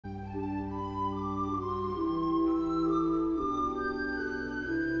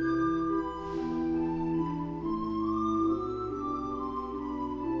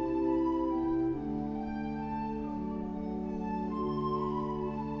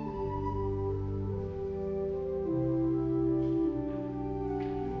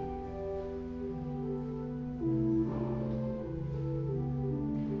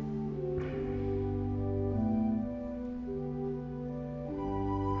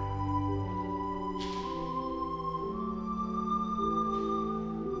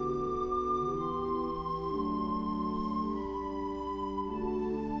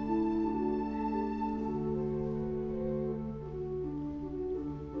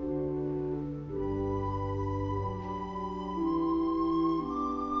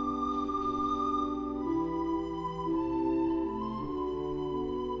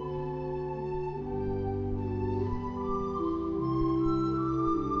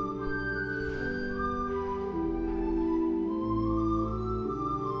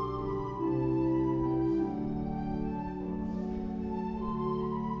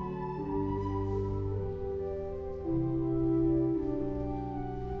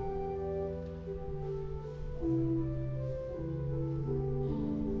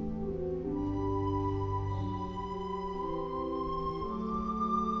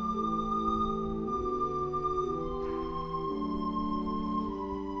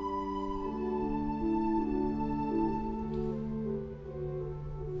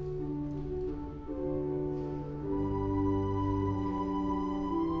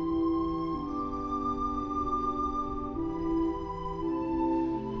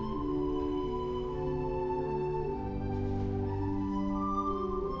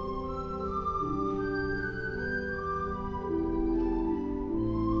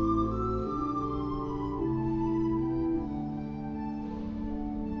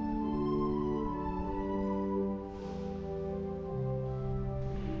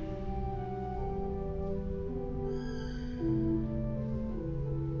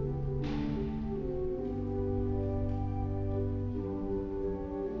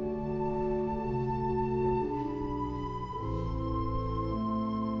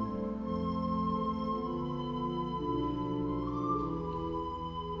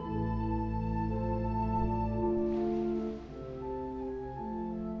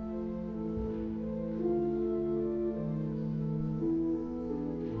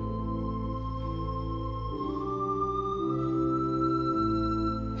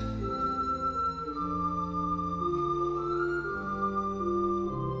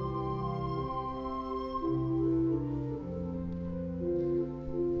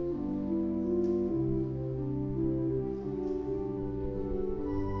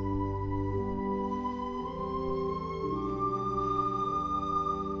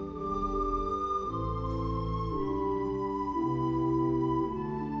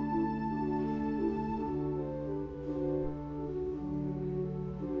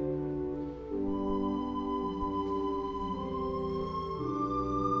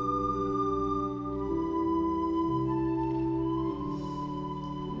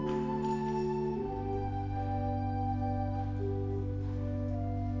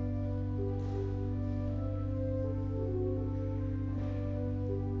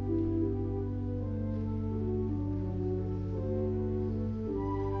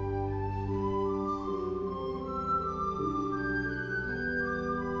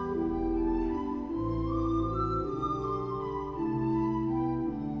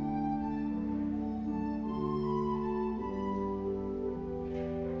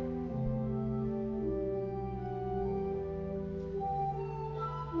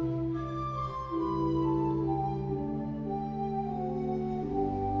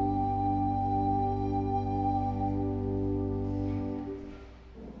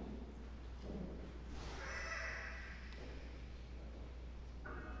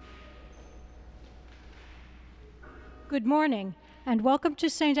Good morning, and welcome to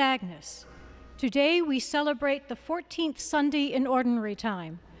St. Agnes. Today we celebrate the 14th Sunday in Ordinary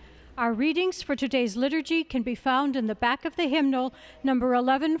Time. Our readings for today's liturgy can be found in the back of the hymnal, number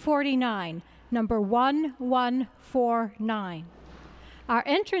 1149, number 1149. Our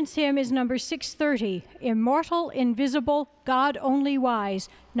entrance hymn is number 630, Immortal, Invisible, God Only Wise,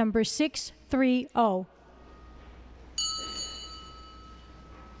 number 630.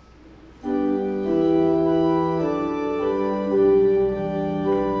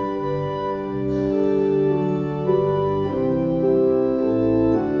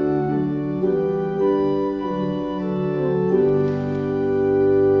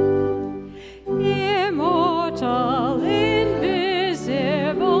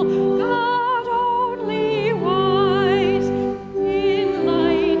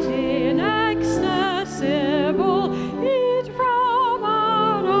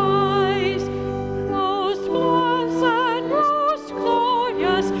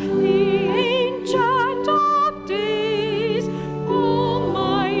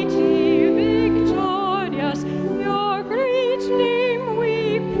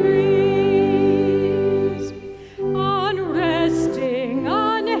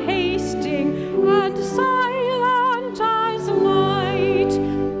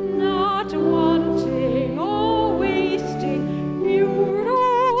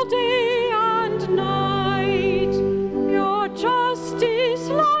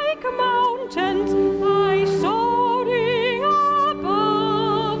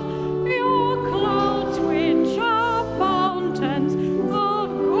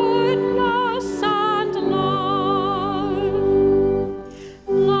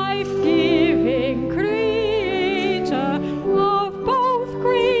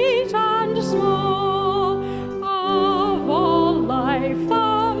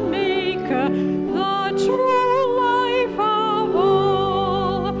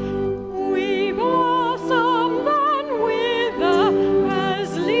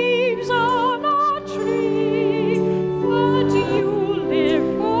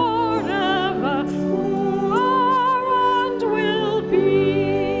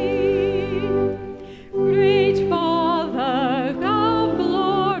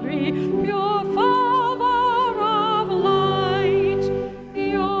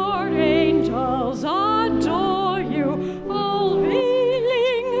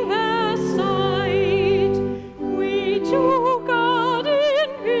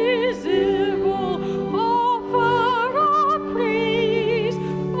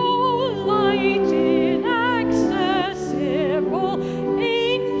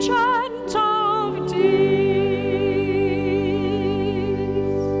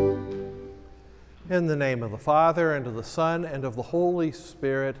 In the name of the Father, and of the Son, and of the Holy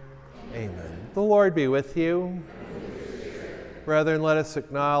Spirit, amen. The Lord be with you. Brethren, let us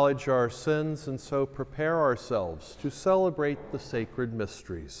acknowledge our sins and so prepare ourselves to celebrate the sacred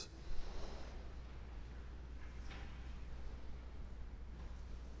mysteries.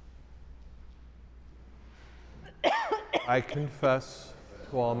 I confess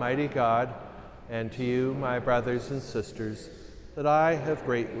to Almighty God and to you, my brothers and sisters, that I have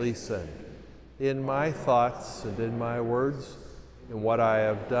greatly sinned in my thoughts and in my words, in what I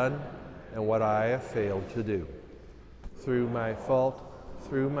have done and what I have failed to do. Through my fault,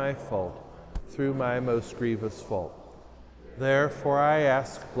 through my most grievous fault. Therefore I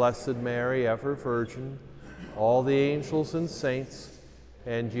ask Blessed Mary, ever Virgin, all the angels and saints,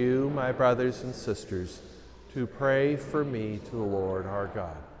 and you, my brothers and sisters, to pray for me to the Lord our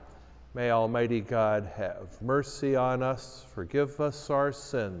God. May Almighty God have mercy on us, forgive us our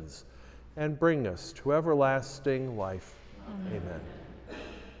sins, and bring us to everlasting life. Amen.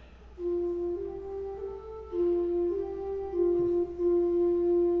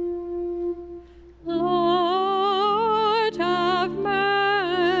 Lord, have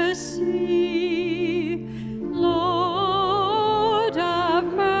mercy. Lord, have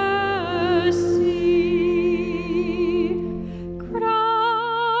mercy.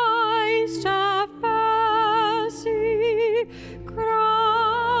 Christ, have mercy.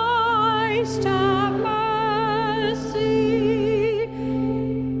 Christ, have mercy.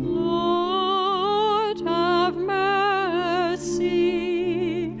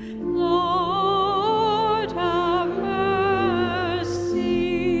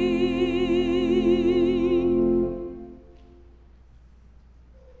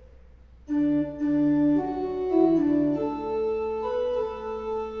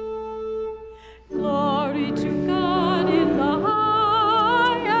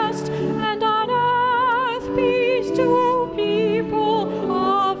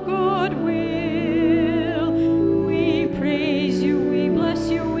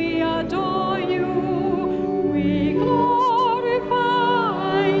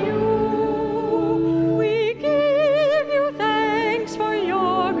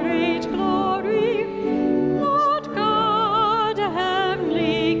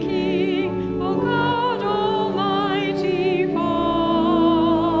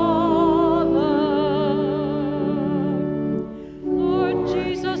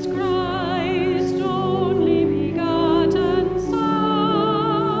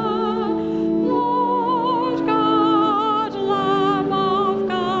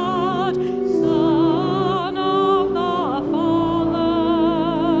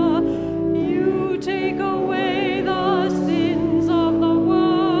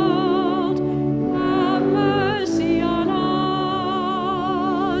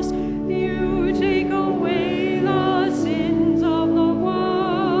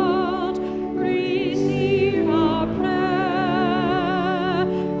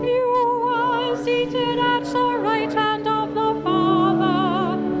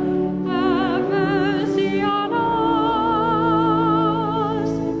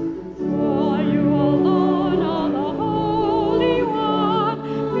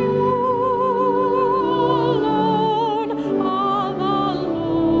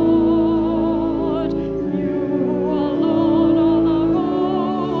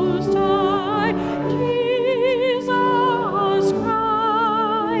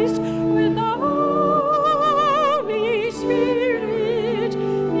 with the Holy Spirit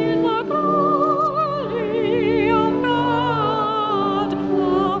in the glory of God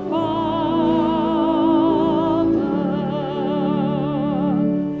the Father.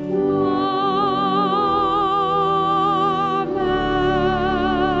 Amen.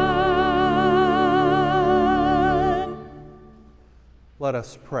 Let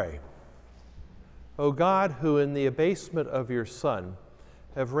us pray. O God, who in the abasement of your Son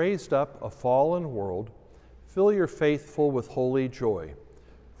have raised up a fallen world, fill your faithful with holy joy.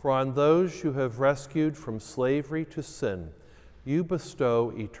 For on those you have rescued from slavery to sin, you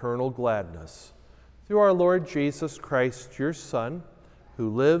bestow eternal gladness. Through our Lord Jesus Christ, your Son, who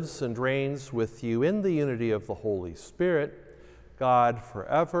lives and reigns with you in the unity of the Holy Spirit, God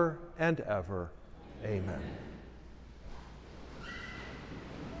forever and ever. Amen.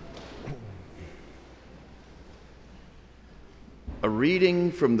 A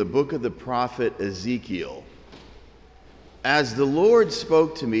reading from the book of the prophet Ezekiel. As the Lord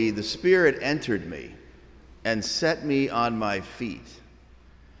spoke to me, the Spirit entered me and set me on my feet.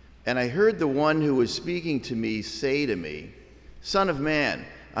 And I heard the one who was speaking to me say to me, Son of man,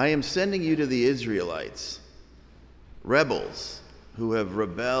 I am sending you to the Israelites, rebels who have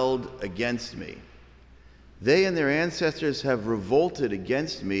rebelled against me. They and their ancestors have revolted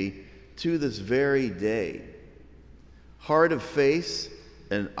against me to this very day. Hard of face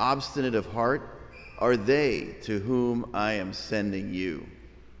and obstinate of heart are they to whom I am sending you.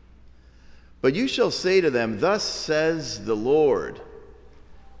 But you shall say to them, Thus says the Lord,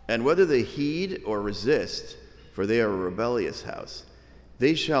 and whether they heed or resist, for they are a rebellious house,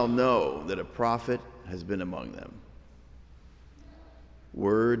 they shall know that a prophet has been among them.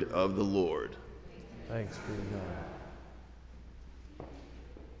 Word of the Lord. Thanks be to God.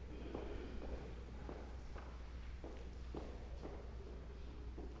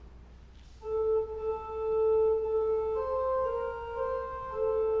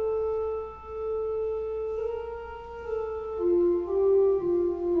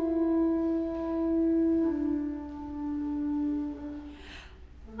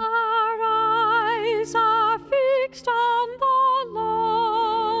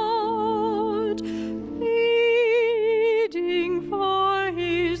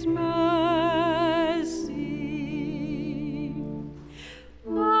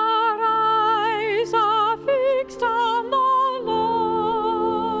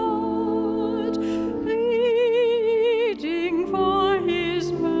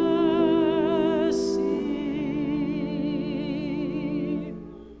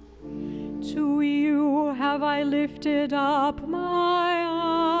 Lifted up my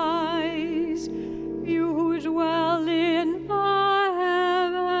eyes, you who dwell in the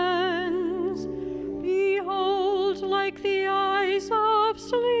heavens. Behold, like the eyes of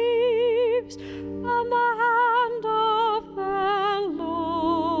slaves on the hand of their lords.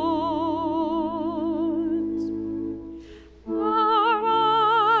 Our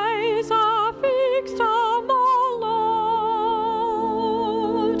eyes are fixed on the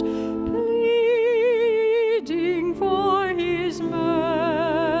Lord, pleading for his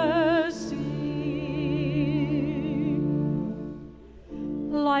mercy.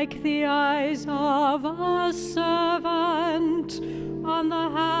 Like the eyes of a servant on the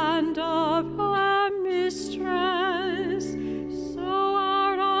hand of her mistress, so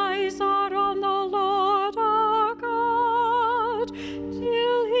our eyes are on the Lord our God,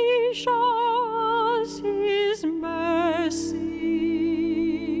 till he shows his mercy.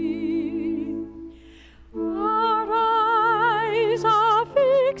 Our eyes are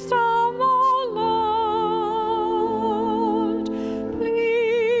fixed on the Lord,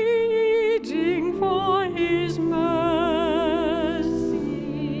 pleading for his mercy.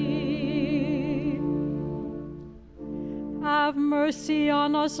 Have mercy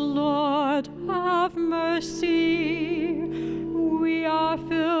on us, Lord, have mercy. We are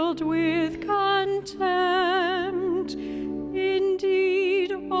filled with contempt.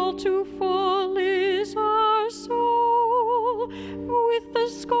 Indeed, all too full is our soul with the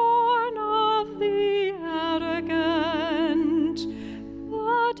scorn of the arrogant,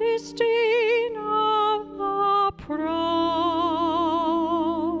 the disdain of the proud.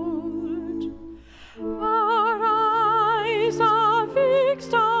 Our eyes are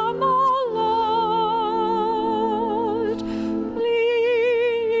fixed on the Lord,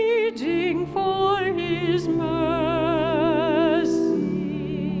 pleading for his mercy.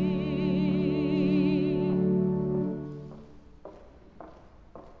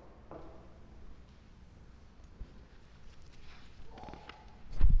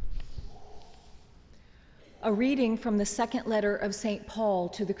 A reading from the second letter of St. Paul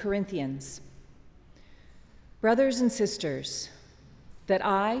to the Corinthians. Brothers and sisters, that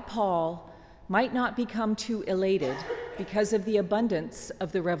I, Paul, might not become too elated because of the abundance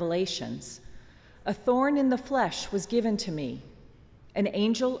of the revelations, a thorn in the flesh was given to me, an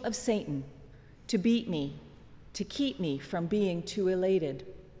angel of Satan, to beat me, to keep me from being too elated.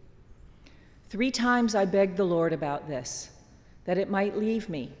 3 times I begged the Lord about this, that it might leave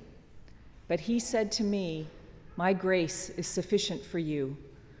me. But he said to me, my grace is sufficient for you,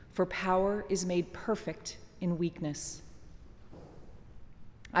 for power is made perfect in weakness.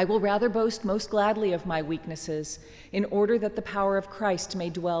 I will rather boast most gladly of my weaknesses, in order that the power of Christ may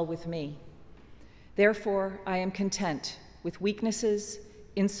dwell with me. Therefore, I am content with weaknesses,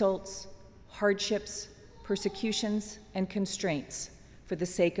 insults, hardships, persecutions, and constraints for the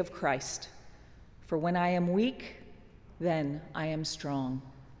sake of Christ. For when I am weak, then I am strong.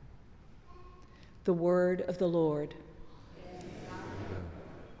 The word of the Lord.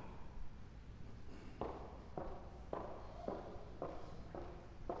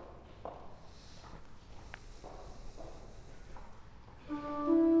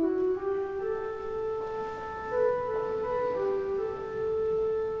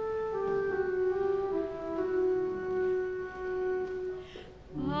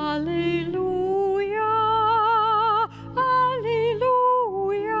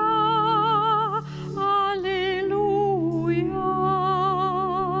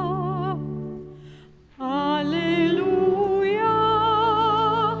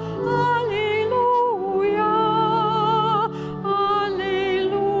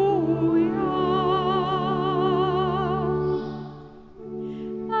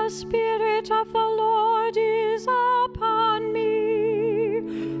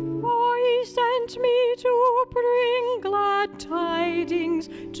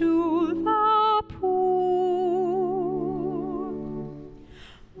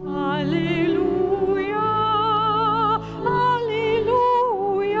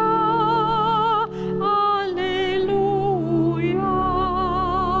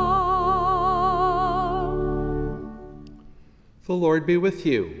 The Lord be with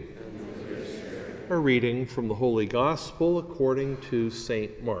you. A reading from the Holy Gospel according to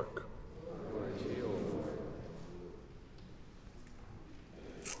St. Mark.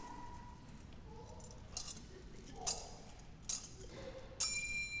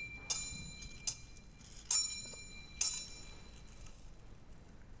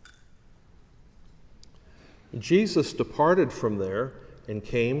 Jesus departed from there and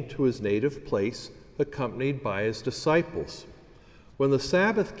came to his native place, accompanied by his disciples. When the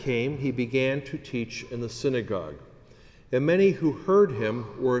Sabbath came, he began to teach in the synagogue, and many who heard him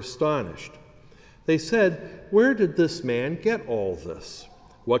were astonished. They said, "Where did this man get all this?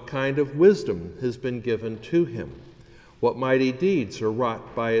 What kind of wisdom has been given to him? What mighty deeds are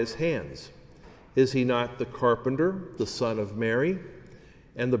wrought by his hands? Is he not the carpenter, the son of Mary,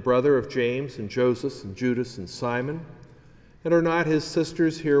 and the brother of James and Joseph and Judas and Simon? And are not his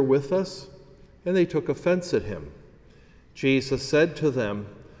sisters here with us?" And they took offense at him. Jesus said to them,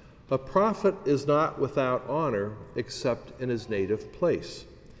 "A prophet is not without honor except in his native place,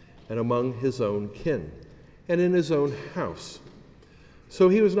 and among his own kin, and in his own house." So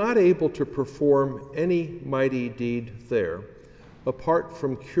he was not able to perform any mighty deed there, apart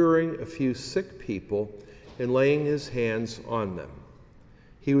from curing a few sick people and laying his hands on them.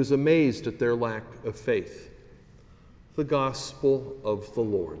 He was amazed at their lack of faith. The Gospel of the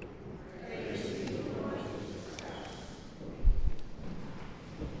Lord.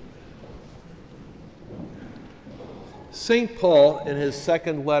 St. Paul, in his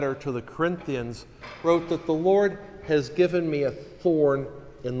second letter to the Corinthians, wrote that the Lord has given me a thorn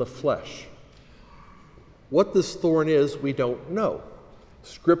in the flesh. What this thorn is, we don't know.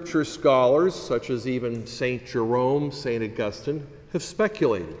 Scripture scholars, such as even St. Jerome, St. Augustine, have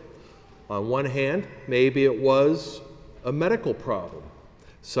speculated. On one hand, maybe it was a medical problem,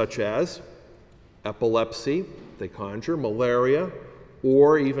 such as epilepsy, they conjure, malaria,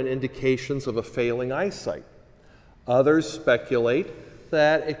 or even indications of a failing eyesight. Others speculate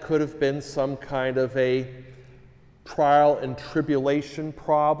that it could have been some kind of a trial and tribulation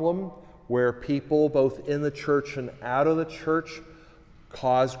problem where people both in the church and out of the church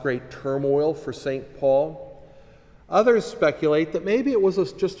caused great turmoil for St. Paul. Others speculate that maybe it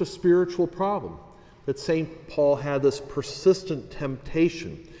was just a spiritual problem, that St. Paul had this persistent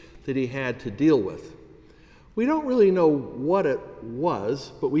temptation that he had to deal with. We don't really know what it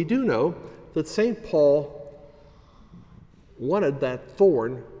was, but we do know that St. Paul wanted that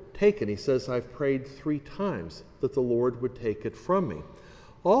thorn taken. He says, "I've prayed 3 times that the Lord would take it from me."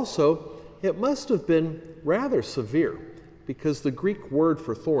 Also, it must have been rather severe, because the Greek word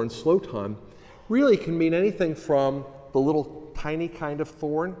for thorn, sloton, really can mean anything from the little tiny kind of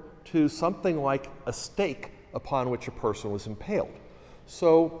thorn to something like a stake upon which a person was impaled.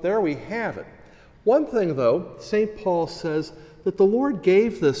 So there we have it. One thing, though, St. Paul says that the Lord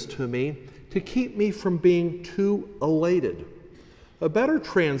gave this to me to keep me from being too elated. A better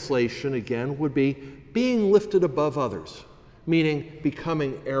translation, again, would be being lifted above others, meaning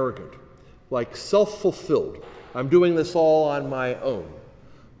becoming arrogant, like self-fulfilled. I'm doing this all on my own.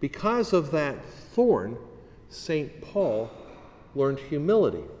 Because of that thorn, St. Paul learned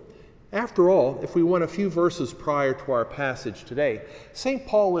humility. After all, if we went a few verses prior to our passage today, St.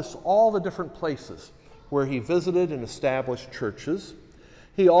 Paul lists all the different places where he visited and established churches.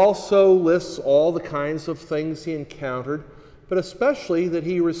 He also lists all the kinds of things he encountered, but especially that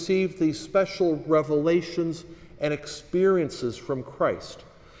he received these special revelations and experiences from Christ.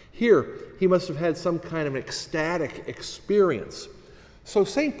 Here, he must have had some kind of ecstatic experience. So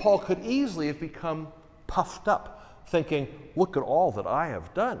St. Paul could easily have become puffed up, thinking, look at all that I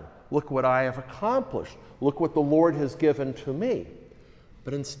have done. Look what I have accomplished. Look what the Lord has given to me.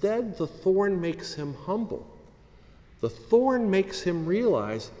 But instead, the thorn makes him humble. The thorn makes him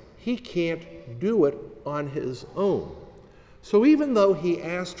realize he can't do it on his own. So even though he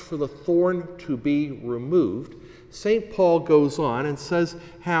asked for the thorn to be removed, St. Paul goes on and says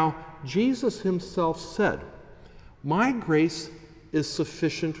how Jesus himself said, "My grace is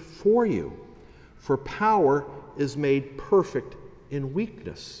sufficient for you, for power is made perfect in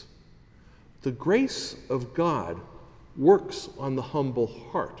weakness." The grace of God works on the humble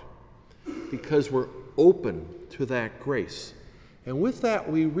heart because we're open to that grace. And with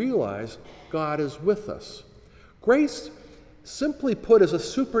that, we realize God is with us. Grace, simply put, is a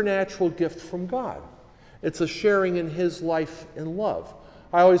supernatural gift from God. It's a sharing in his life and love.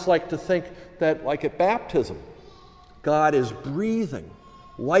 I always like to think that, like at baptism, God is breathing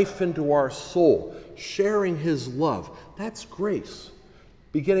life into our soul, sharing his love. That's grace.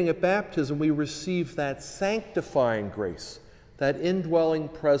 Beginning at baptism, we receive that sanctifying grace, that indwelling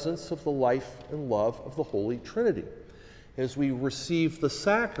presence of the life and love of the Holy Trinity. As we receive the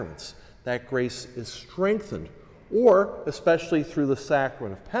sacraments, that grace is strengthened, or, especially through the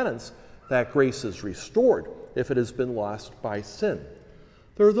sacrament of penance, that grace is restored if it has been lost by sin.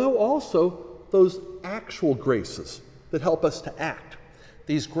 There are, though, also those actual graces that help us to act,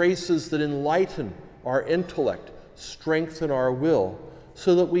 these graces that enlighten our intellect, strengthen our will,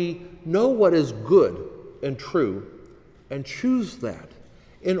 so that we know what is good and true and choose that.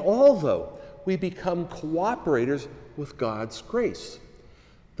 In all, though, we become cooperators with God's grace.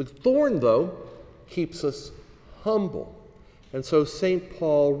 The thorn, though, keeps us humble. And so St.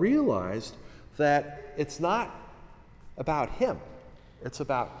 Paul realized that it's not about him, it's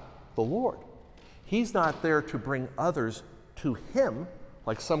about the Lord. He's not there to bring others to him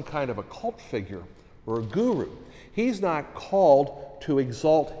like some kind of a cult figure or a guru. He's not called to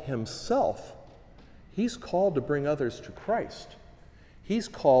exalt himself. He's called to bring others to Christ. He's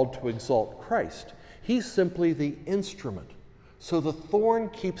called to exalt Christ. He's simply the instrument. So the thorn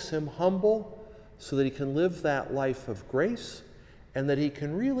keeps him humble so that he can live that life of grace and that he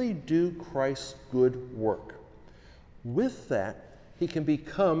can really do Christ's good work. With that, he can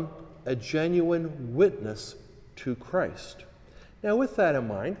become a genuine witness to Christ. Now, with that in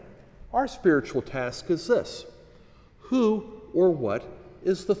mind, our spiritual task is this: who or what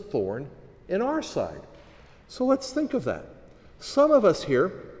is the thorn in our side? So let's think of that. Some of us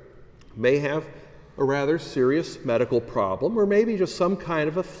here may have a rather serious medical problem, or maybe just some kind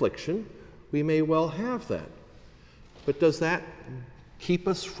of affliction. We may well have that. But does that keep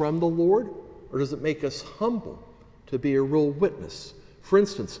us from the Lord, or does it make us humble to be a real witness? For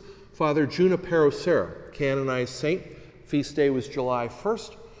instance, Father Junipero Serra, canonized saint, feast day was July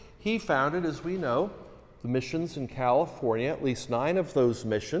 1st. He founded, as we know, the missions in California, at least 9 of those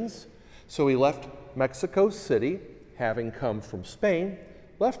missions. So he left Mexico City, having come from Spain,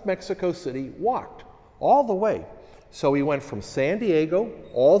 left Mexico City, walked all the way. So he went from San Diego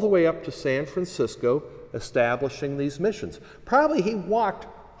all the way up to San Francisco, establishing these missions. Probably he walked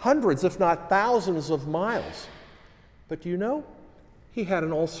hundreds, if not thousands of miles. But do you know, he had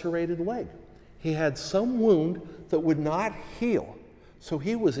an ulcerated leg. He had some wound that would not heal, so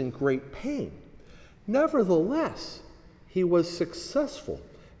he was in great pain. Nevertheless, he was successful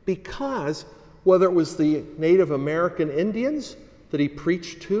because whether it was the Native American Indians that he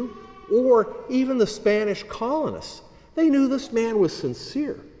preached to, or even the Spanish colonists, they knew this man was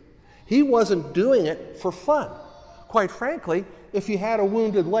sincere. He wasn't doing it for fun. Quite frankly, if you had a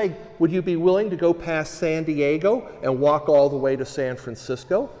wounded leg, would you be willing to go past San Diego and walk all the way to San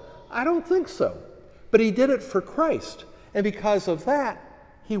Francisco? I don't think so. But he did it for Christ. And because of that,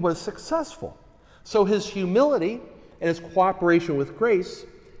 he was successful. So his humility and his cooperation with grace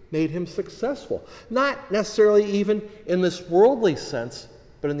made him successful. Not necessarily even in this worldly sense,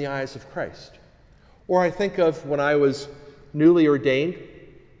 but in the eyes of Christ. Or I think of when I was newly ordained,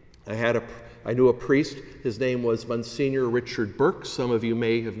 I knew a priest. His name was Monsignor Richard Burke. Some of you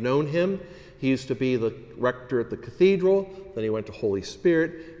may have known him. He used to be the rector at the cathedral, then he went to Holy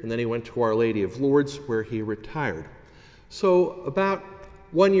Spirit, and then he went to Our Lady of Lourdes, where he retired. So about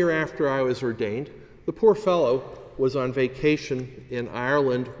 1 year after I was ordained, the poor fellow was on vacation in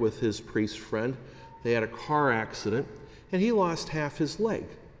Ireland with his priest friend. They had a car accident, and he lost half his leg.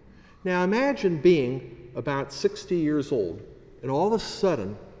 Now imagine being about 60 years old, and all of a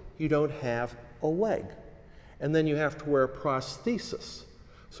sudden, you don't have a leg. And then you have to wear a prosthesis.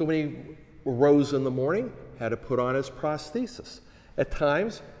 So when he arose in the morning, had to put on his prosthesis. At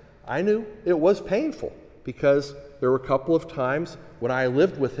times, I knew it was painful because there were a couple of times when I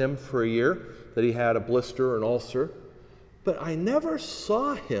lived with him for a year that he had a blister or an ulcer, but I never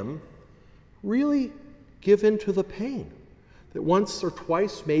saw him really give in to the pain. That once or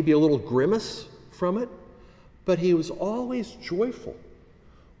twice, maybe a little grimace from it, but he was always joyful.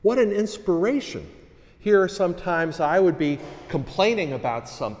 What an inspiration. Here sometimes I would be complaining about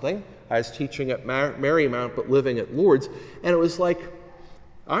something. I was teaching at Marymount but living at Lourdes, and it was like,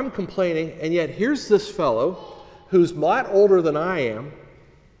 I'm complaining, and yet here's this fellow who's a lot older than I am,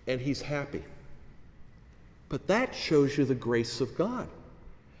 and he's happy. But that shows you the grace of God,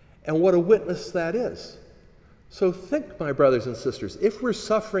 and what a witness that is. So think, my brothers and sisters, if we're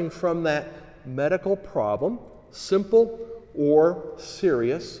suffering from that medical problem, simple or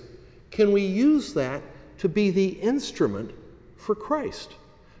serious, can we use that to be the instrument for Christ,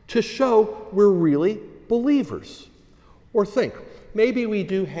 to show we're really believers? Or think, maybe we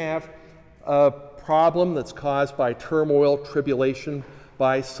do have a problem that's caused by turmoil, tribulation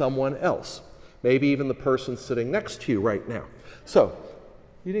by someone else. Maybe even the person sitting next to you right now. So,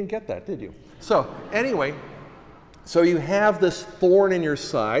 you didn't get that, did you? So, anyway, so you have this thorn in your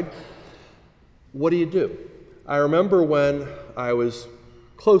side. What do? I remember when I was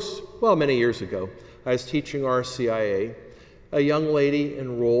many years ago, I was teaching RCIA. A young lady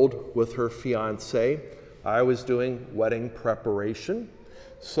enrolled with her fiancé. I was doing wedding preparation.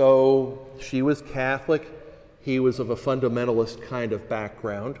 So she was Catholic. He was of a fundamentalist kind of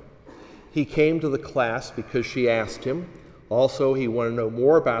background. He came to the class because she asked him. Also, he wanted to know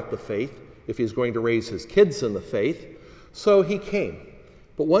more about the faith, if he's going to raise his kids in the faith. So he came.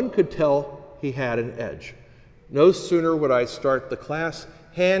 But one could tell he had an edge. No sooner would I start the class,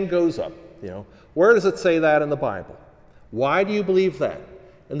 hand goes up. Where does it say that in the Bible? Why do you believe that?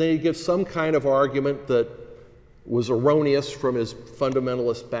 And then he'd give some kind of argument that was erroneous from his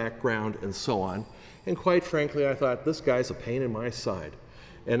fundamentalist background and so on. And quite frankly, I thought, this guy's a pain in my side.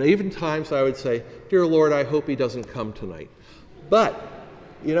 And even times I would say, dear Lord, I hope he doesn't come tonight. But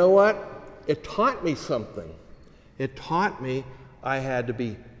you know what? It taught me something. It taught me I had to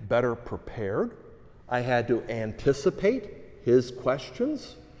be better prepared. I had to anticipate his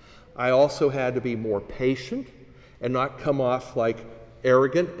questions. I also had to be more patient and not come off like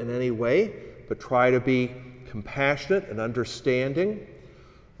arrogant in any way, but try to be compassionate and understanding.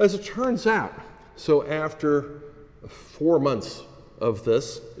 As it turns out, so after 4 months of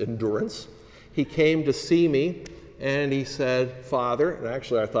this endurance, he came to see me and he said, Father, and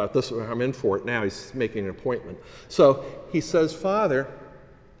actually I thought, I'm in for it now, he's making an appointment. So he says, Father,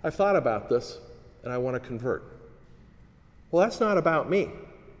 I've thought about this and I want to convert. Well, that's not about me.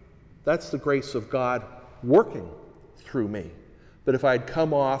 That's the grace of God working through me. But if I'd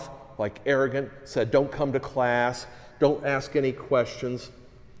come off like arrogant, said, don't come to class, don't ask any questions,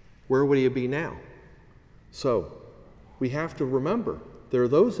 where would he be now? So we have to remember there are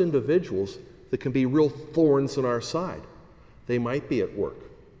those individuals that can be real thorns in our side. They might be at work.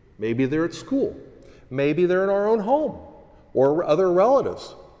 Maybe they're at school. Maybe they're in our own home or other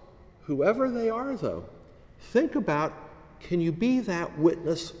relatives. Whoever they are, though, think about, can you be that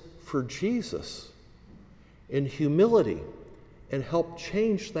witness for Jesus in humility and help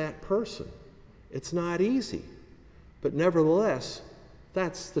change that person? It's not easy, but nevertheless,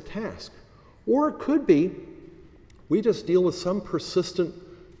 that's the task. Or it could be we just deal with some persistent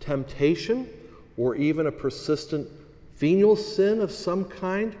temptation or even a persistent venial sin of some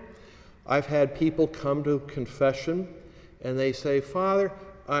kind. I've had people come to confession and they say, Father,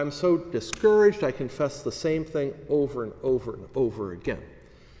 I'm so discouraged, I confess the same thing over and over and over again.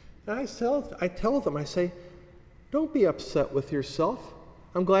 And I tell them, I say, don't be upset with yourself.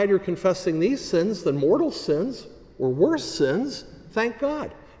 I'm glad you're confessing these sins, the mortal sins, or worse sins, thank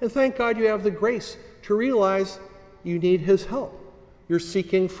God. And thank God you have the grace to realize you need his help. You're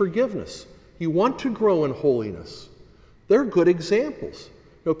seeking forgiveness. You want to grow in holiness. They're good examples.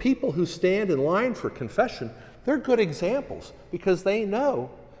 You know, people who stand in line for confession, they're good examples because they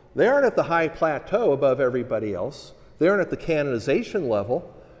know they aren't at the high plateau above everybody else. They aren't at the canonization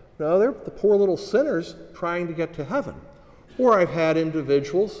level. No, they're the poor little sinners trying to get to heaven. Or I've had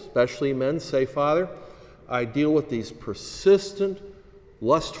individuals, especially men, say, Father, I deal with these persistent,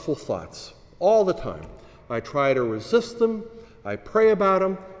 lustful thoughts all the time. I try to resist them, I pray about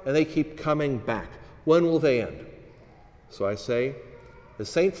them, and they keep coming back. When will they end? So I say, as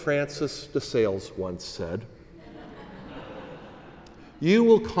St. Francis de Sales once said, you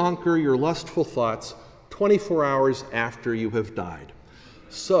will conquer your lustful thoughts 24 hours after you have died.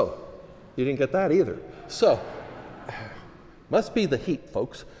 So, you didn't get that either. So, must be the heat,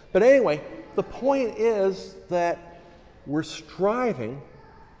 folks. But anyway, the point is that we're striving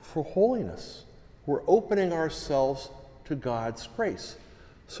for holiness. We're opening ourselves to God's grace.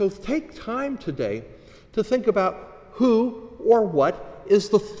 So take time today to think about who or what is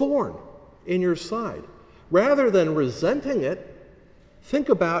the thorn in your side. Rather than resenting it, think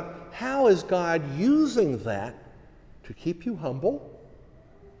about how is God using that to keep you humble.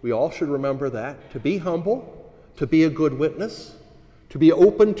 We all should remember that, to be humble, to be a good witness, to be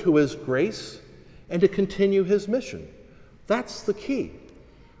open to his grace, and to continue his mission. That's the key.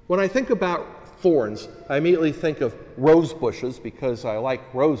 When I think about thorns, I immediately think of rose bushes because I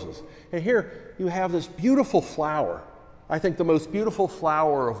like roses. And here you have this beautiful flower, I think the most beautiful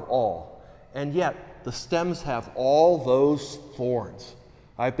flower of all, and yet the stems have all those thorns.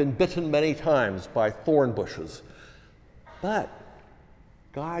 I've been bitten many times by thorn bushes. But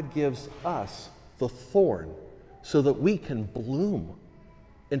God gives us the thorn so that we can bloom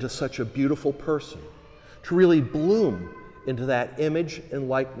into such a beautiful person, to really bloom into that image and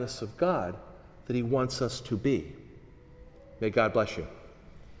likeness of God that he wants us to be. May God bless you.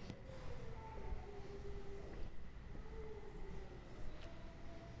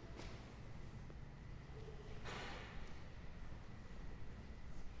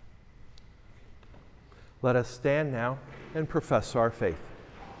 Let us stand now and profess our faith.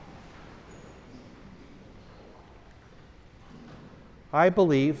 I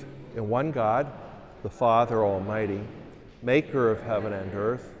believe in one God, the Father Almighty, maker of heaven and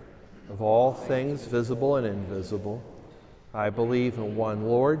earth, of all things visible and invisible. I believe in one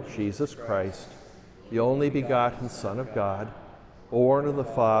Lord, Jesus Christ, the only begotten Son of God, born of the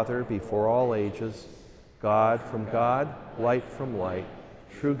Father before all ages, God from God, light from light,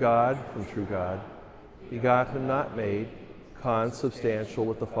 true God from true God, begotten, not made, consubstantial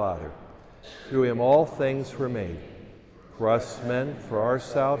with the Father. Through him all things were made. For us men, for our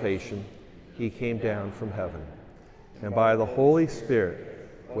salvation, he came down from heaven, and by the Holy Spirit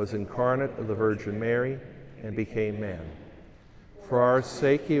was incarnate of the Virgin Mary and became man. For our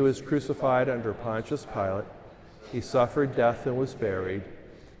sake he was crucified under Pontius Pilate. He suffered death and was buried,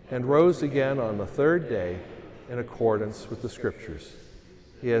 and rose again on the third day in accordance with the Scriptures.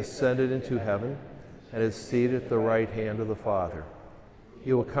 He ascended into heaven and is seated at the right hand of the Father.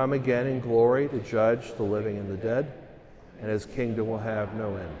 He will come again in glory to judge the living and the dead, and his kingdom will have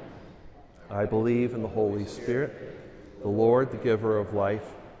no end. I believe in the Holy Spirit, the Lord, the giver of life,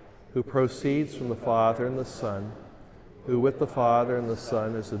 who proceeds from the Father and the Son, who with the Father and the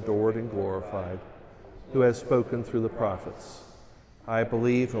Son is adored and glorified, who has spoken through the prophets. I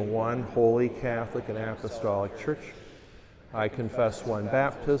believe in one holy Catholic and Apostolic Church. I confess one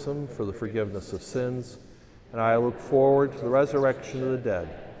baptism for the forgiveness of sins, and I look forward to the resurrection of the dead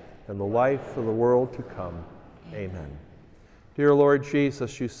and the life of the world to come. Amen. Dear Lord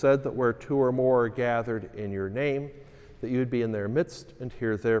Jesus, you said that where two or more are gathered in your name, that you would be in their midst and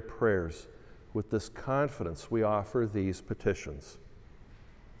hear their prayers. With this confidence, we offer these petitions.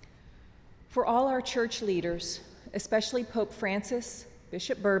 For all our church leaders, especially Pope Francis,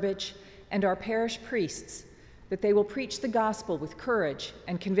 Bishop Burbage, and our parish priests, that they will preach the gospel with courage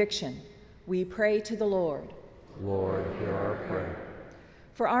and conviction, we pray to the Lord. Lord, hear our prayer.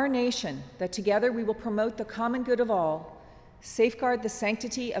 For our nation, that together we will promote the common good of all, safeguard the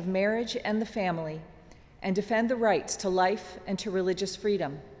sanctity of marriage and the family, and defend the rights to life and to religious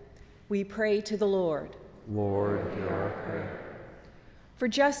freedom, we pray to the Lord. Lord, hear our prayer. For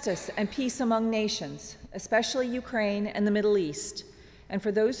justice and peace among nations, especially Ukraine and the Middle East, and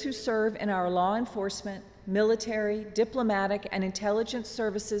for those who serve in our law enforcement, military, diplomatic, and intelligence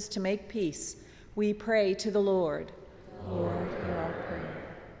services to make peace, we pray to the Lord. Lord, hear our prayer.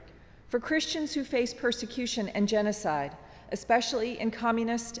 For Christians who face persecution and genocide, especially in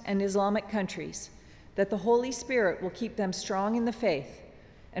communist and Islamic countries, that the Holy Spirit will keep them strong in the faith,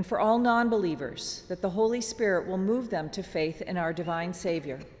 and for all non-believers, that the Holy Spirit will move them to faith in our divine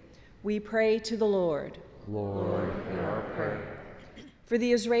Savior. We pray to the Lord. Lord, hear our prayer. For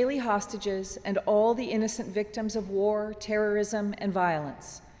the Israeli hostages and all the innocent victims of war, terrorism, and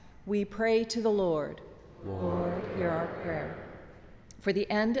violence, we pray to the Lord. Lord, hear our prayer. For the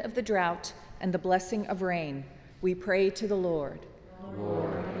end of the drought and the blessing of rain, we pray to the Lord.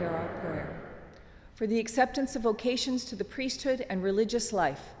 Lord, hear our prayer. For the acceptance of vocations to the priesthood and religious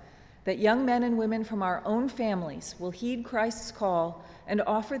life, that young men and women from our own families will heed Christ's call and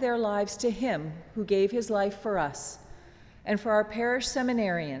offer their lives to him who gave his life for us. And for our parish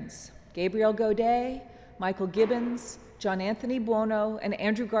seminarians, Gabriel Godet, Michael Gibbons, John Anthony Buono, and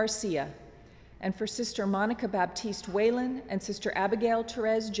Andrew Garcia, and for Sister Monica Baptiste Whalen and Sister Abigail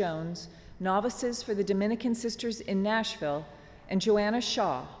Therese Jones, novices for the Dominican Sisters in Nashville, and Joanna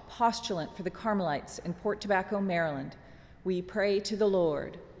Shaw, postulant for the Carmelites in Port Tobacco, Maryland, we pray to the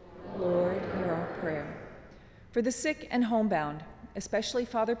Lord. Lord, hear our prayer. For the sick and homebound, especially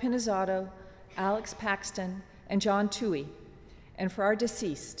Father Pinizzato, Alex Paxton, and John Tui, and for our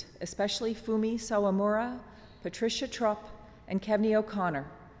deceased, especially Fumi Sawamura, Patricia Trupp, and Kevney O'Connor,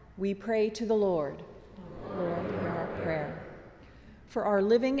 we pray to the Lord. Lord, hear our prayer. For our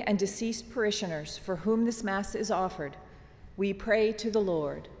living and deceased parishioners for whom this Mass is offered, we pray to the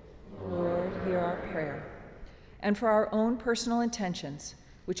Lord. Lord, hear our prayer. And for our own personal intentions,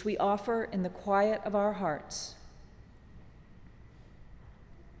 which we offer in the quiet of our hearts,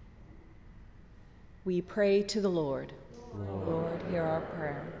 we pray to the Lord. Lord, hear our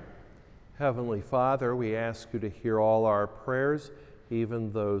prayer. Heavenly Father, we ask you to hear all our prayers,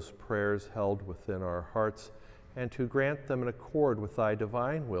 even those prayers held within our hearts, and to grant them in accord with thy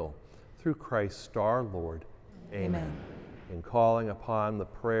divine will, through Christ our Lord. Amen. In calling upon the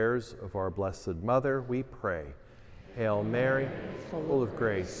prayers of our Blessed Mother, we pray. Hail Mary, full of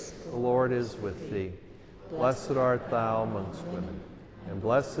grace, the Lord is with thee. Blessed art thou amongst women, and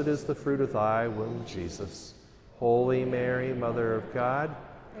blessed is the fruit of thy womb, Jesus. Holy Mary, Mother of God,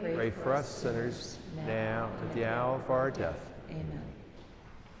 pray for us sinners, now and at the hour of our death. Amen.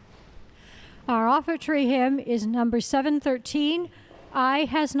 Our offertory hymn is number 713, Eye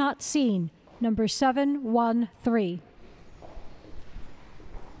Has Not Seen, number 713.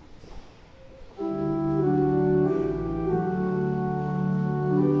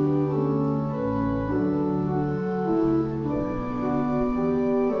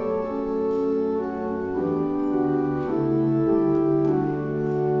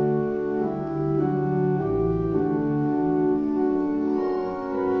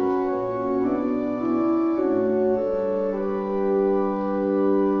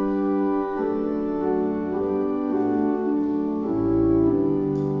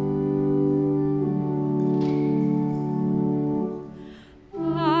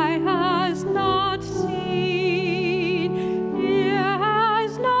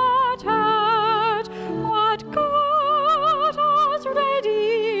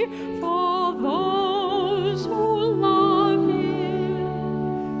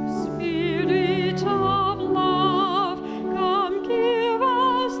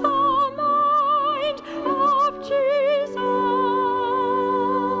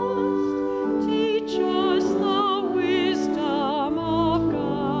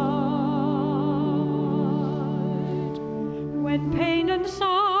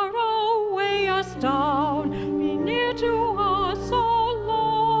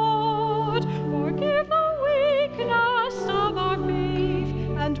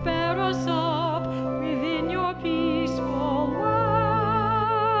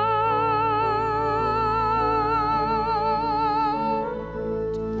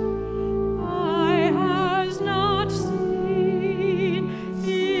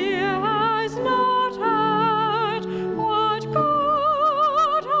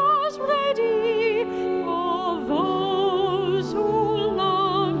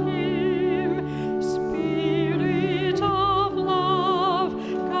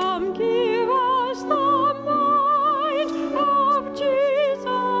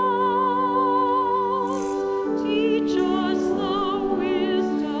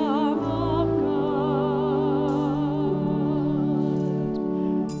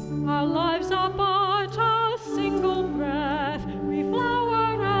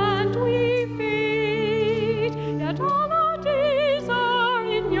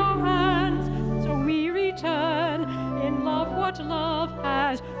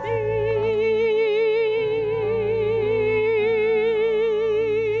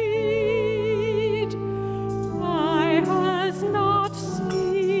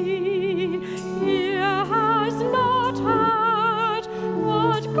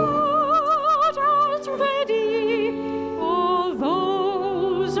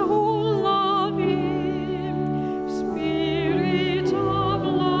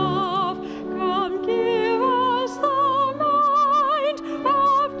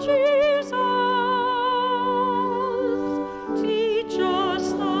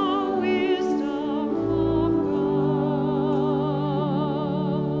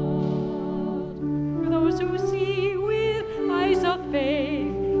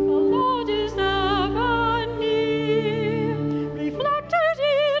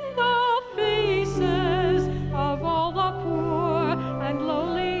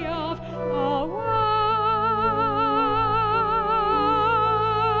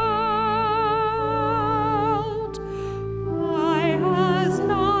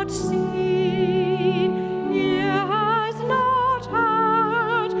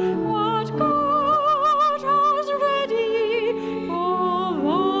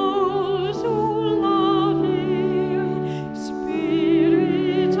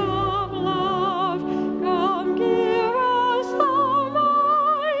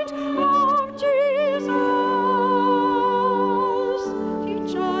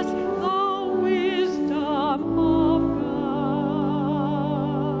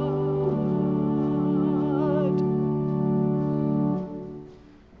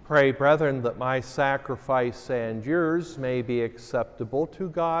 Pray, brethren, that my sacrifice and yours may be acceptable to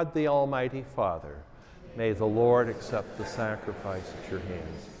God the Almighty Father. May the Lord accept the sacrifice at your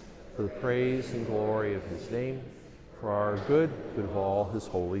hands for the praise and glory of his name, for our good of all his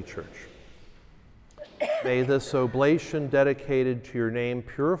holy church. May this oblation dedicated to your name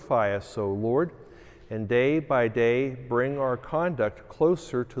purify us, O Lord, and day by day bring our conduct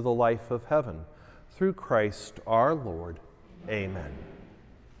closer to the life of heaven. Through Christ our Lord. Amen.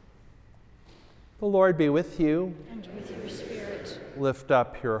 The Lord be with you. And with your spirit. Lift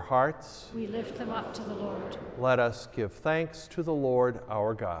up your hearts. We lift them up to the Lord. Let us give thanks to the Lord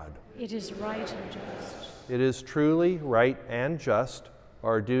our God. It is right and just. It is truly right and just,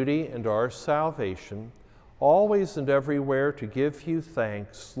 our duty and our salvation, always and everywhere to give you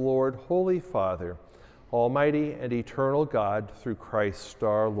thanks, Lord, Holy Father, Almighty and eternal God, through Christ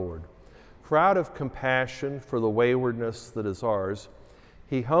our Lord. For out of compassion for the waywardness that is ours,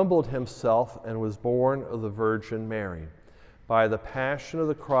 he humbled himself and was born of the Virgin Mary. By the passion of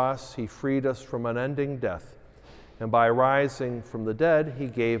the cross, he freed us from unending death, and by rising from the dead, he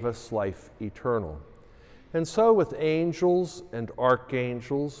gave us life eternal. And so with angels and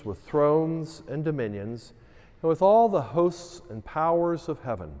archangels, with thrones and dominions, and with all the hosts and powers of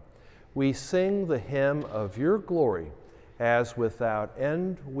heaven, we sing the hymn of your glory, as without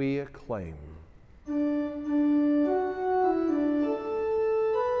end we acclaim.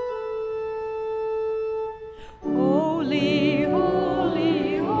 Holy,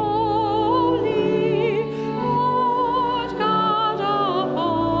 holy, holy, Lord God of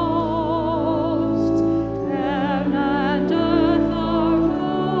hosts, heaven and earth are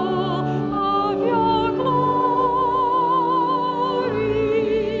full of your glory.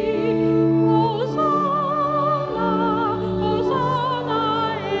 Hosanna,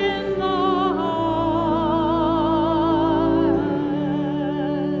 Hosanna in the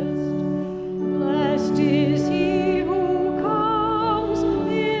highest. Blessed is he who comes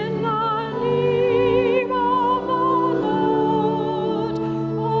in the name of the Lord.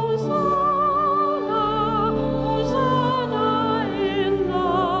 Hosanna, Hosanna in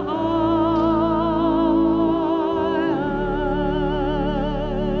the highest.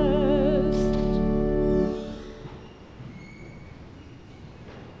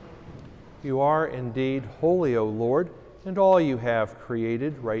 You are indeed holy, O Lord, and all you have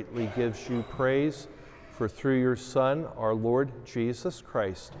created rightly gives you praise. For through your Son, our Lord Jesus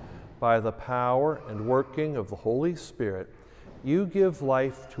Christ, by the power and working of the Holy Spirit, you give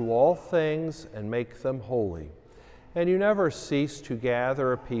life to all things and make them holy. And you never cease to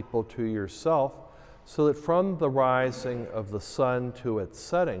gather a people to yourself, so that from the rising of the sun to its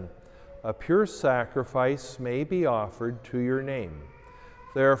setting, a pure sacrifice may be offered to your name.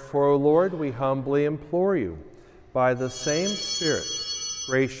 Therefore, O Lord, we humbly implore you, by the same Spirit,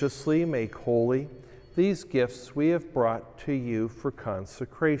 graciously make holy these gifts we have brought to you for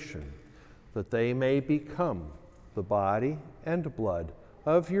consecration, that they may become the body and blood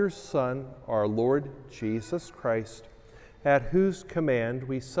of your Son, our Lord Jesus Christ, at whose command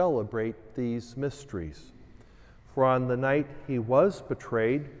we celebrate these mysteries. For on the night he was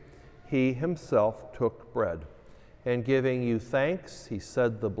betrayed, he himself took bread, and giving you thanks, he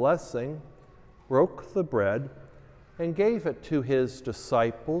said the blessing, broke the bread, and gave it to his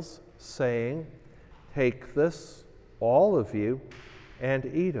disciples, saying, "Take this, all of you, and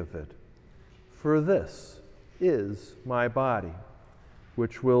eat of it. For this is my body,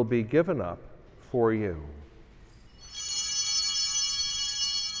 which will be given up for you."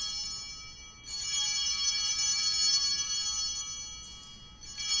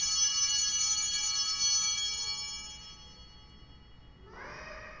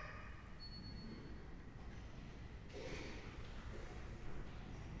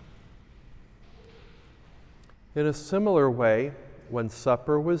 In a similar way, when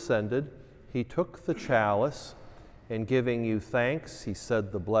supper was ended, he took the chalice, and giving you thanks, he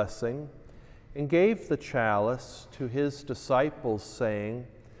said the blessing, and gave the chalice to his disciples, saying,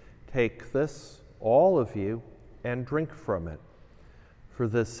 "Take this, all of you, and drink from it. For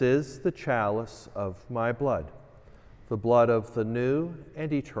this is the chalice of my blood, the blood of the new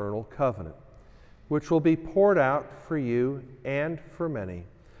and eternal covenant, which will be poured out for you and for many,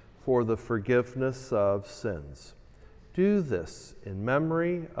 for the forgiveness of sins. Do this in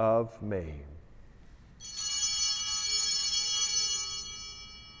memory of me."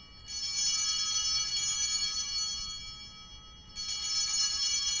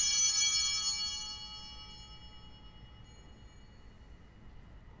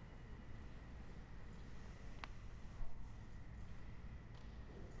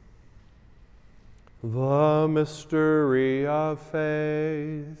 The mystery of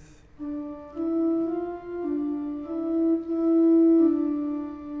faith.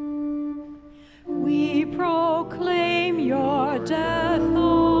 We proclaim your death,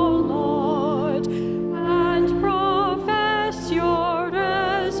 O Lord, and profess your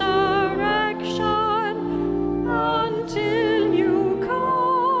resurrection until you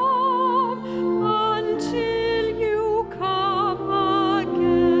come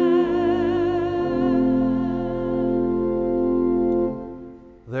again.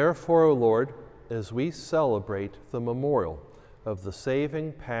 Therefore, O Lord, as we celebrate the memorial of the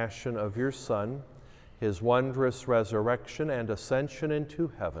saving passion of your Son, his wondrous resurrection and ascension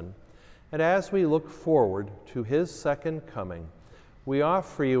into heaven, and as we look forward to his second coming, we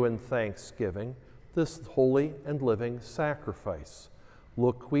offer you in thanksgiving this holy and living sacrifice.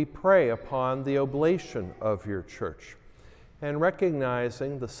 Look, we pray, upon the oblation of your church, and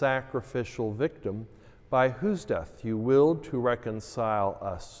recognizing the sacrificial victim by whose death you willed to reconcile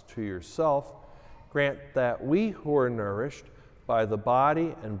us to yourself, grant that we who are nourished by the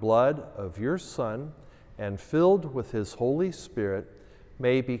body and blood of your Son and filled with his Holy Spirit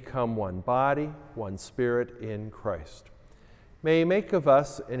may become one body, one spirit in Christ. May you make of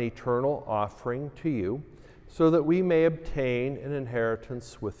us an eternal offering to you, so that we may obtain an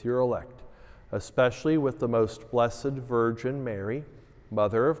inheritance with your elect, especially with the most blessed Virgin Mary,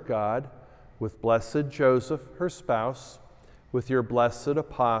 Mother of God, with blessed Joseph, her spouse, with your blessed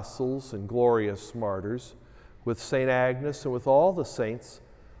apostles and glorious martyrs, with St. Agnes and with all the saints,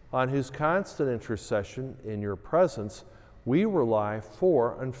 on whose constant intercession in your presence we rely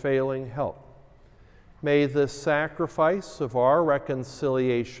for unfailing help. May this sacrifice of our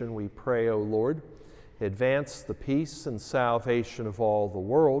reconciliation, we pray, O Lord, advance the peace and salvation of all the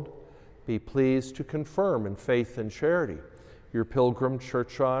world. Be pleased to confirm in faith and charity your pilgrim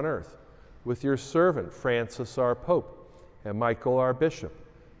church on earth, with your servant Francis our Pope, and Michael our Bishop,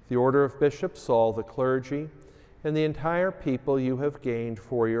 the order of bishops, all the clergy, and the entire people you have gained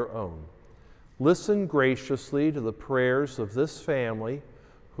for your own. Listen graciously to the prayers of this family,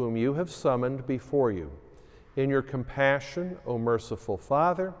 whom you have summoned before you. In your compassion, O merciful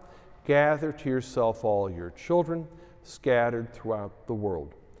Father, gather to yourself all your children scattered throughout the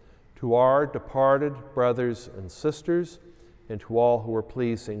world. To our departed brothers and sisters, and to all who are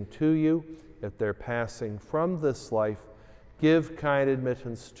pleasing to you at their passing from this life, give kind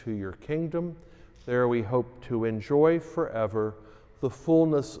admittance to your kingdom. There we hope to enjoy forever the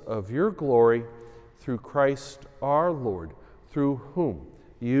fullness of your glory, through Christ our Lord, through whom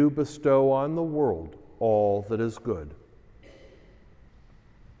you bestow on the world all that is good.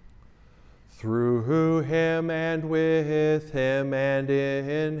 Through him and with him and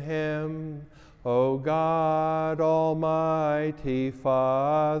in him, O God, Almighty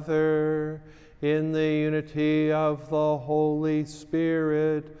Father, in the unity of the Holy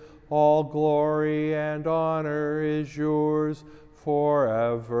Spirit, all glory and honor is yours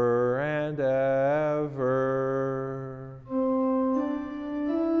forever and ever. Amen.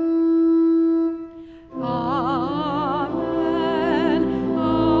 Amen.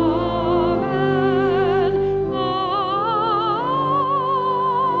 Amen.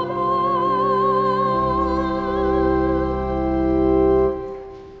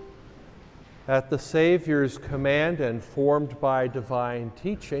 At the Savior's command and formed by divine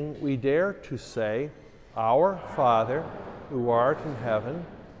teaching, we dare to say, Our Father, who art in heaven,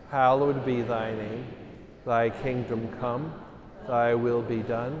 hallowed be thy name. Thy kingdom come, thy will be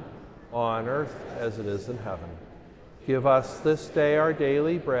done, on earth as it is in heaven. Give us this day our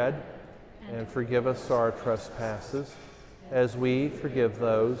daily bread, and forgive us our trespasses, as we forgive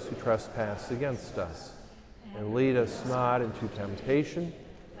those who trespass against us. And lead us not into temptation,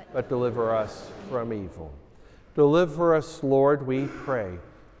 but deliver us from evil. Deliver us, Lord, we pray,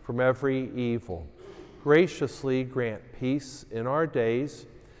 from every evil. Graciously grant peace in our days,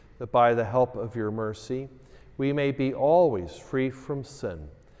 that by the help of your mercy we may be always free from sin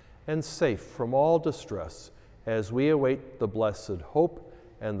and safe from all distress, as we await the blessed hope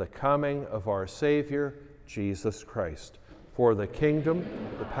and the coming of our Savior, Jesus Christ. For the kingdom,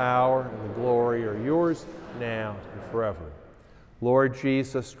 the power, and the glory are yours, now and forever. Lord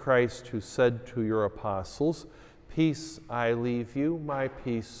Jesus Christ, who said to your apostles, Peace I leave you, my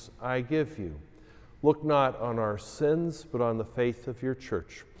peace I give you. Look not on our sins, but on the faith of your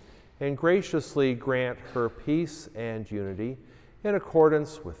church, and graciously grant her peace and unity in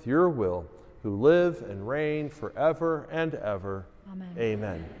accordance with your will, who live and reign forever and ever. Amen.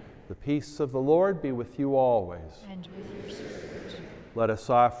 Amen. The peace of the Lord be with you always. And with your spirit. Let us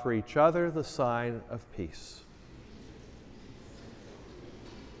offer each other the sign of peace.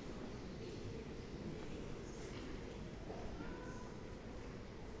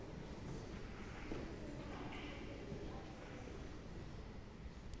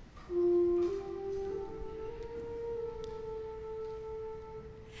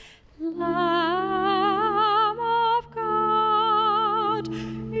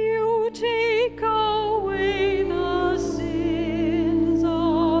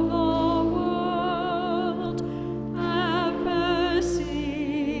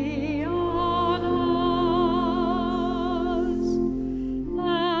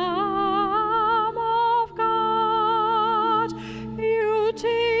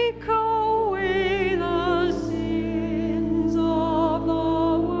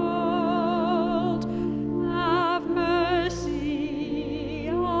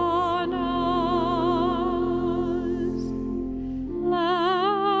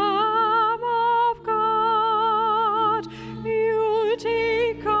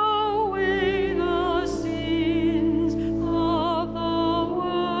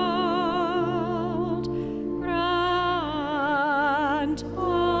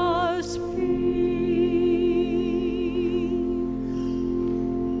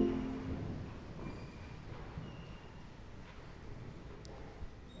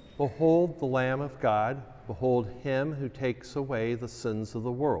 Behold the Lamb of God. Behold him who takes away the sins of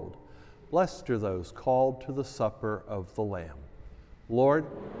the world. Blessed are those called to the supper of the Lamb. Lord,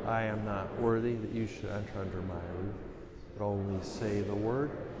 I am not worthy that you should enter under my roof, but only say the word,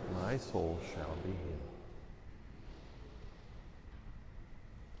 my soul shall be healed.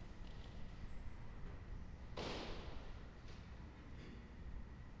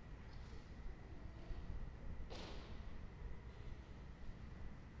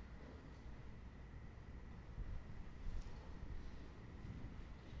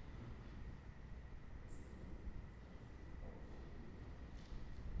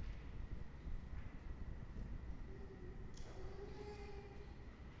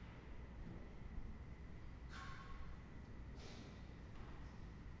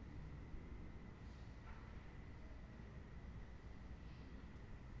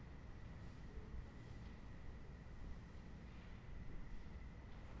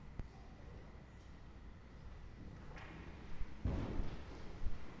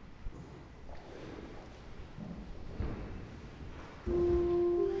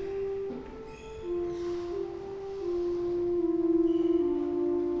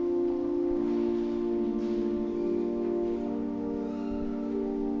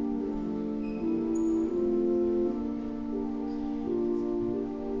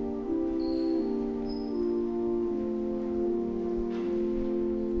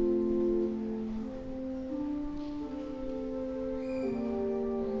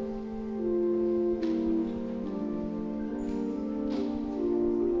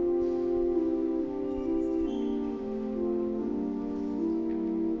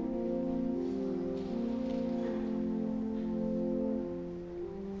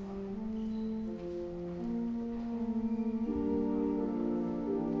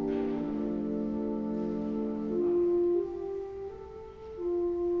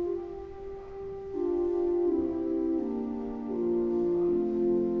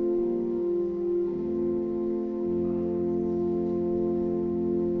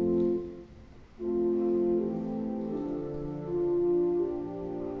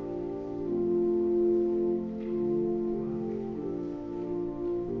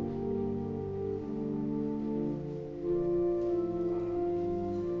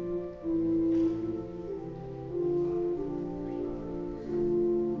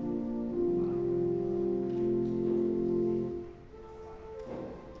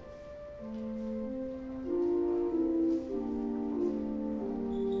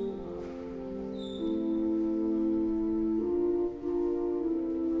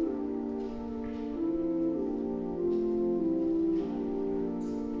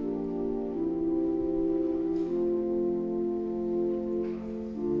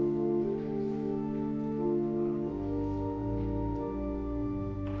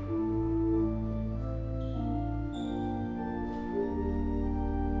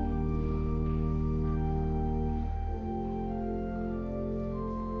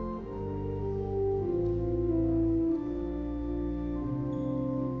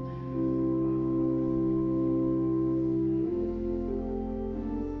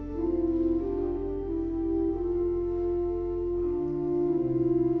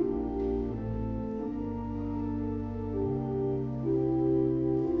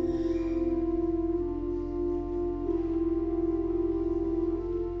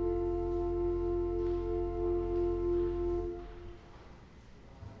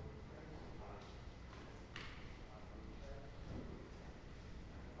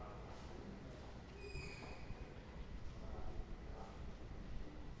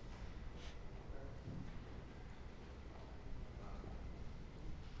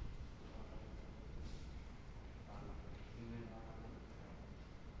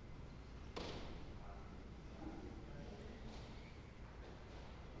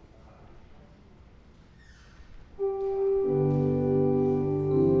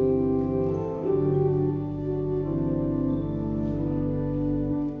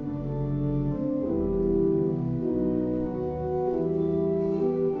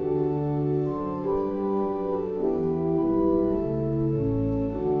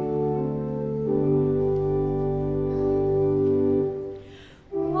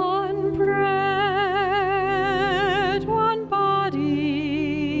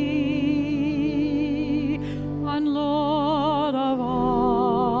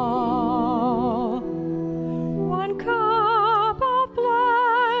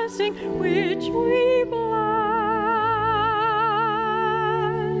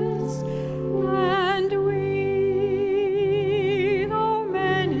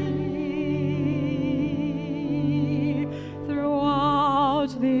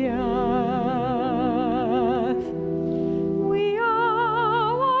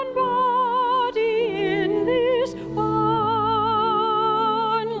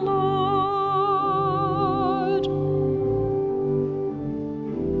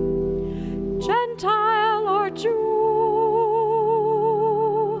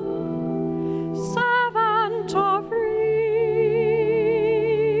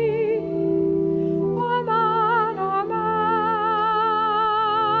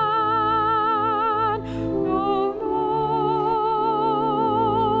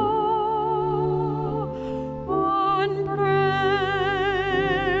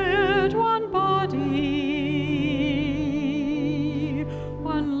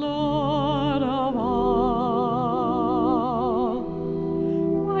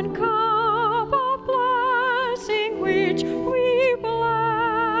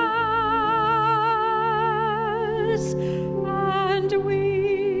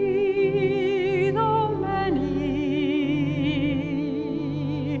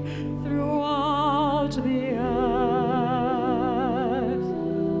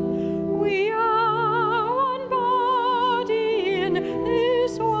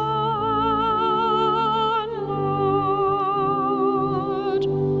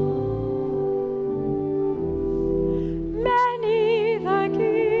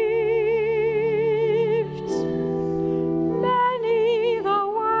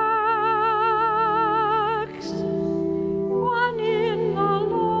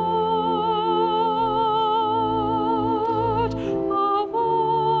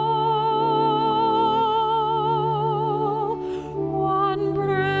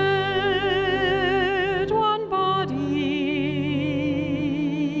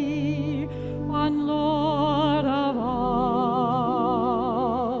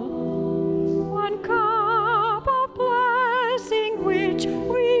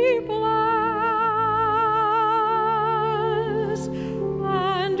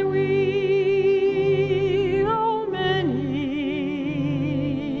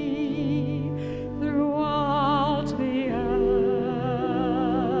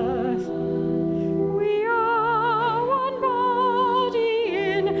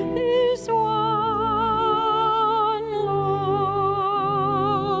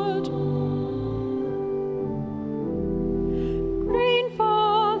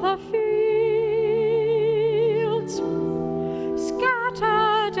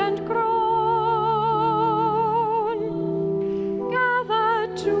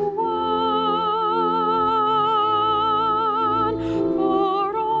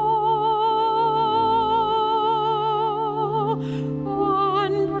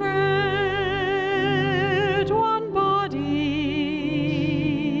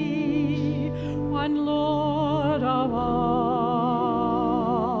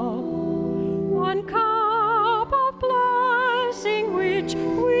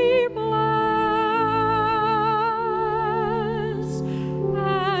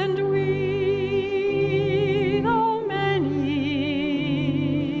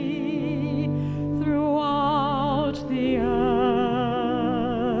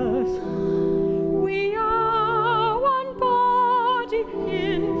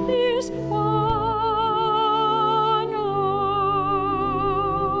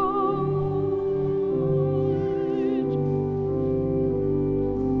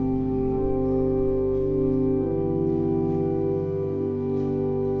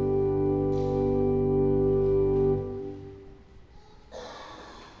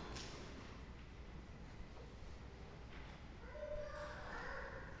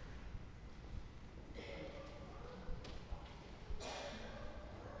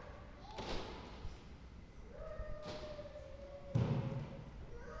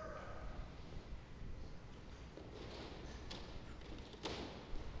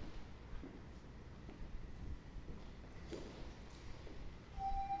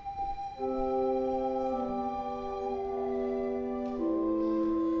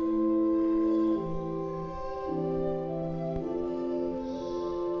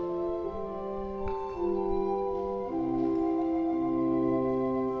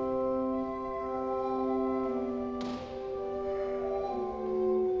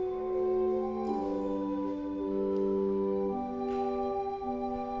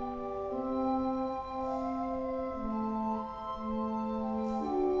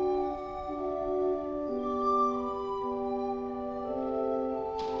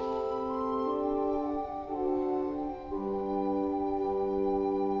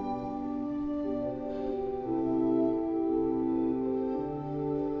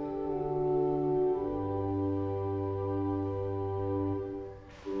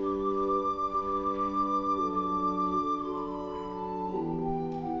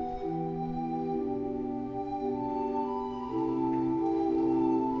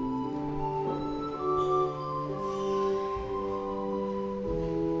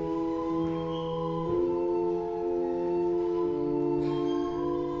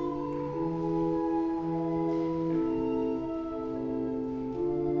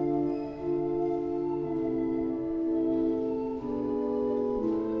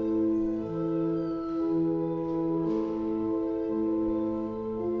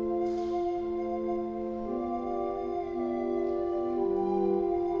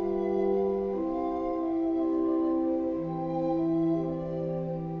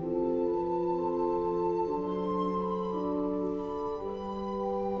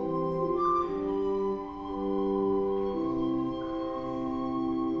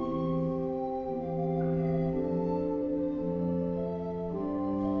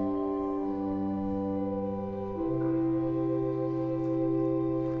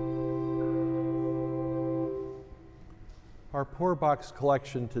 Our Poor Box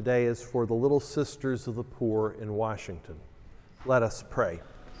collection today is for the Little Sisters of the Poor in Washington. Let us pray.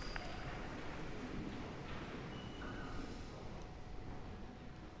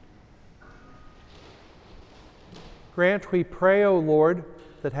 Grant, we pray, O Lord,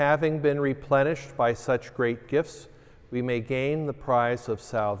 that having been replenished by such great gifts, we may gain the prize of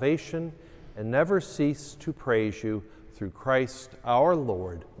salvation and never cease to praise you through Christ our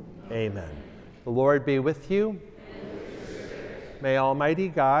Lord. Amen. The Lord be with you. May Almighty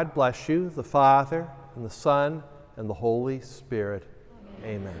God bless you, the Father, and the Son, and the Holy Spirit.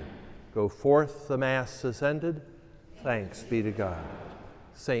 Amen. Go forth, the Mass is ended. Thanks be to God.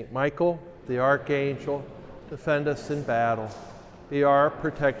 Saint Michael, the Archangel, defend us in battle. Be our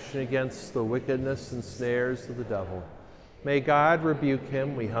protection against the wickedness and snares of the devil. May God rebuke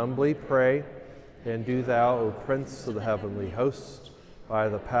him, we humbly pray. And do thou, O Prince of the heavenly hosts, by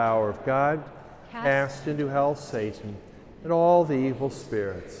the power of God, cast into hell Satan and all the evil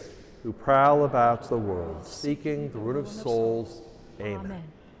spirits who prowl about the world, seeking the ruin of souls. Amen.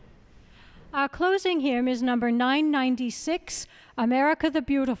 Our closing hymn is number 996, America the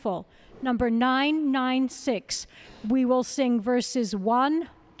Beautiful. Number 996. We will sing verses 1,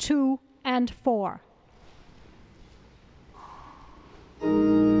 2, and 4.